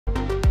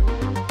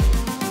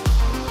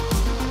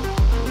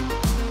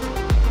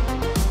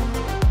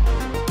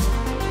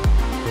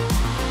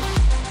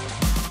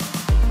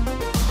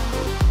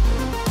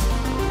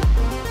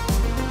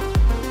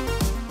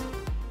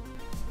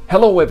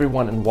Hello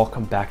everyone and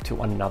welcome back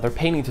to another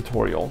painting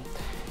tutorial.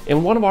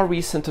 In one of our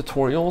recent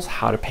tutorials,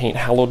 how to paint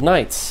Hallowed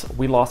nights,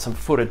 we lost some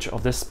footage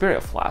of the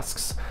spirit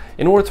flasks.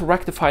 In order to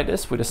rectify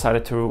this, we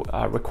decided to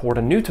record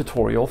a new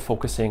tutorial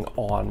focusing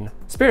on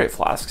spirit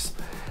flasks.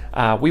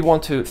 We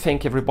want to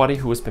thank everybody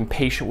who has been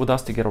patient with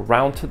us to get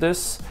around to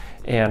this,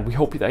 and we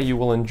hope that you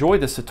will enjoy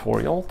this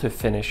tutorial to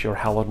finish your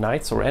Hallowed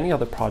nights or any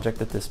other project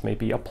that this may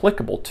be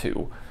applicable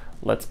to.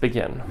 Let's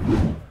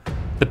begin.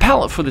 The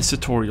palette for this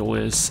tutorial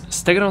is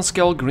Stegadon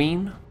Scale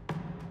Green,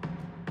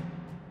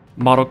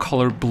 Model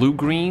Color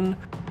Blue-Green,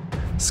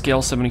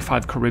 Scale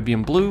 75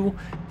 Caribbean Blue,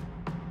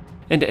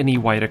 and any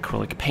white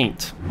acrylic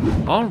paint.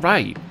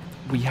 Alright,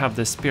 we have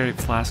the spirit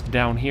flask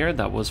down here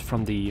that was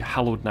from the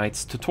Hallowed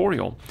Nights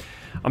tutorial.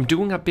 I'm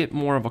doing a bit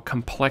more of a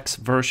complex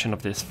version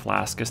of this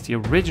flask as the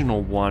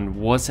original one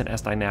wasn't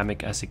as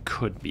dynamic as it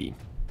could be.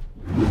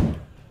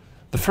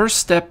 The first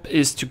step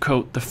is to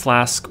coat the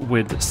flask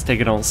with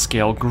Stegadon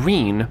Scale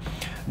Green.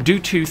 Do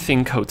two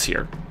thin coats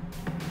here.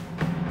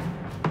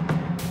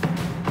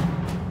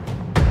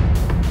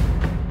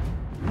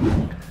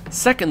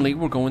 Secondly,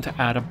 we're going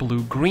to add a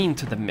blue-green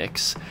to the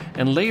mix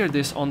and layer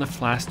this on the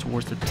flask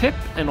towards the tip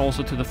and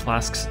also to the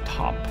flask's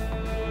top.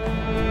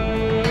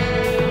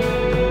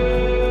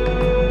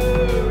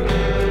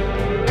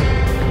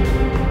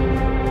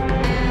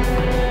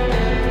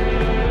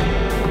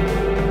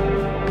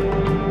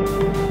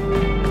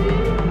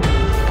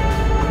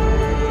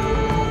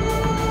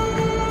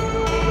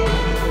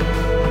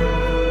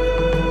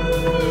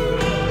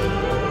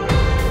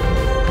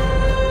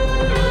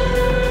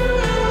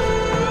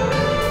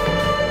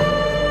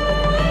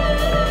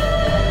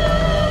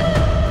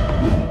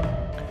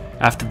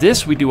 After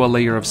this, we do a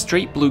layer of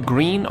straight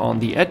blue-green on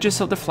the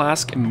edges of the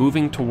flask and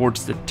moving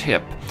towards the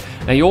tip.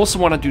 Now you also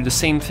want to do the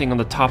same thing on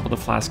the top of the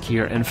flask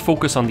here and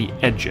focus on the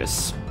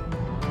edges.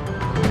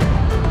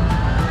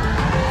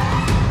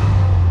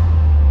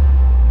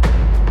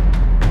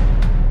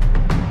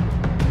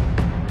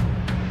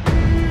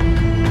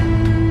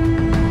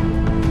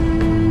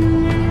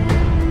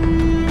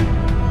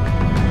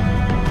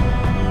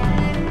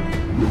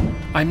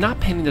 I'm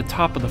not painting the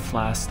top of the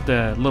flask,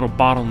 the little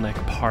bottleneck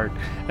part,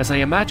 as I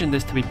imagine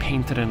this to be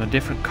painted in a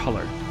different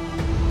color.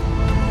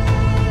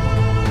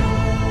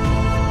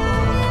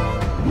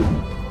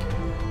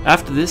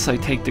 After this, I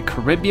take the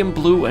Caribbean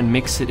blue and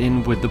mix it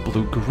in with the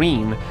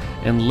blue-green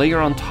and layer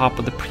on top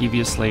of the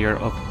previous layer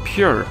of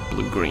pure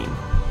blue-green.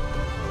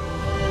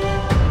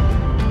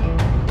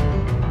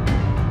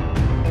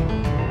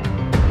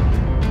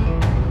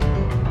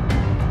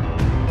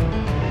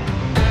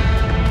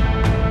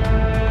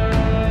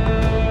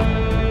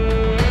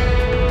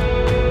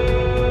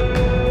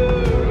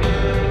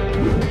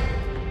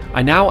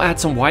 I now add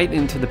some white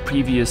into the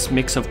previous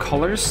mix of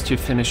colors to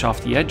finish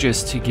off the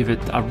edges to give it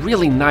a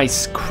really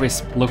nice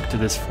crisp look to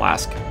this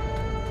flask.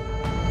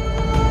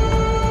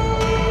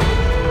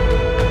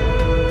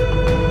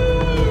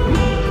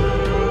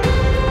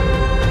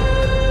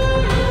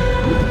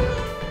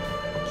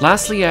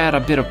 Lastly, I add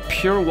a bit of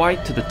pure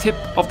white to the tip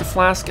of the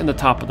flask and the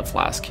top of the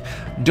flask.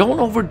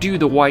 Don't overdo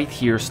the white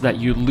here so that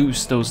you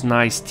lose those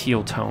nice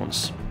teal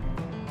tones.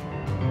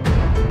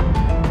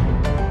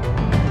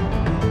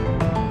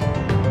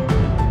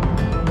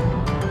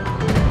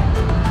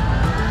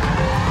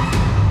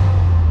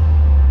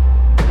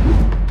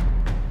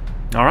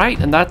 Alright,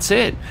 and that's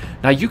it.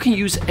 Now you can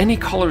use any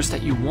colors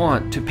that you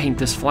want to paint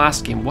this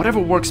flask in, whatever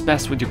works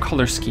best with your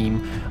color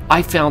scheme.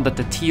 I found that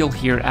the teal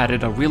here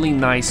added a really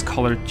nice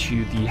color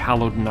to the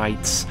Hallowed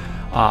Nights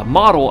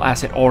model,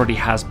 as it already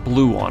has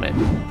blue on it.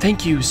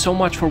 Thank you so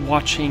much for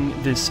watching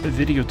this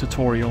video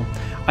tutorial.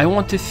 I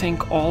want to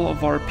thank all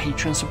of our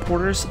Patreon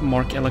supporters: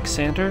 Mark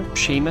Alexander,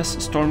 Seamus,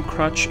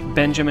 Stormcast,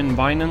 Benjamin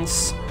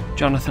Vinance,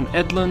 Jonathan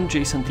Edlund,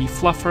 Jason D.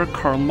 Fluffer,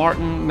 Carl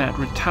Maarten, Matt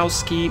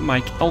Rutowski,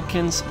 Mike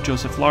Elkins,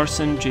 Joseph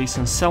Larson,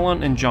 Jason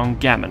Sellon, and John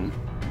Gammon.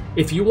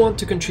 If you want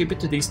to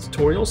contribute to these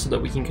tutorials so that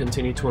we can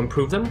continue to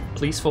improve them,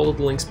 please follow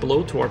the links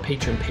below to our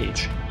Patreon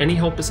page. Any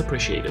help is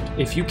appreciated.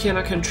 If you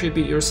cannot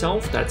contribute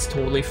yourself, that's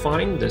totally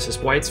fine. This is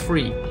why it's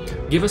free.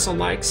 Give us a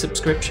like,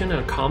 subscription,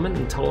 and a comment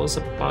and tell us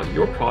about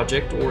your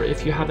project, or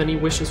if you have any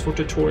wishes for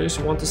tutorials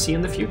you want to see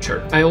in the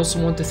future. I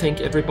also want to thank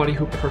everybody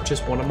who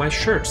purchased one of my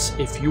shirts.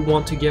 If you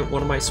want to get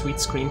one of my sweet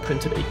screen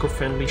printed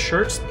eco-friendly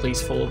shirts,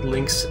 please follow the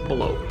links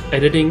below.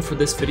 Editing for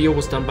this video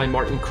was done by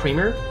Maarten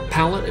Kramer.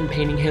 Palette and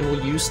painting handle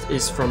used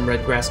is from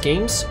Redgrass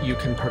Games. You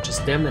can purchase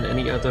them and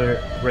any other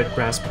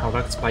Redgrass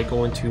products by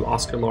going to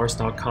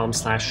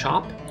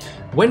oscarlars.com/shop.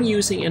 When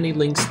using any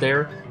links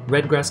there,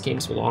 Redgrass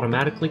Games will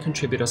automatically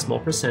contribute a small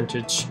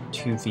percentage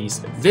to these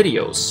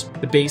videos.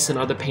 The base and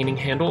other painting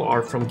handle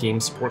are from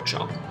Games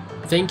Workshop.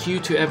 Thank you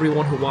to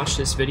everyone who watched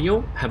this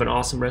video. Have an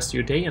awesome rest of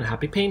your day and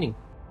happy painting!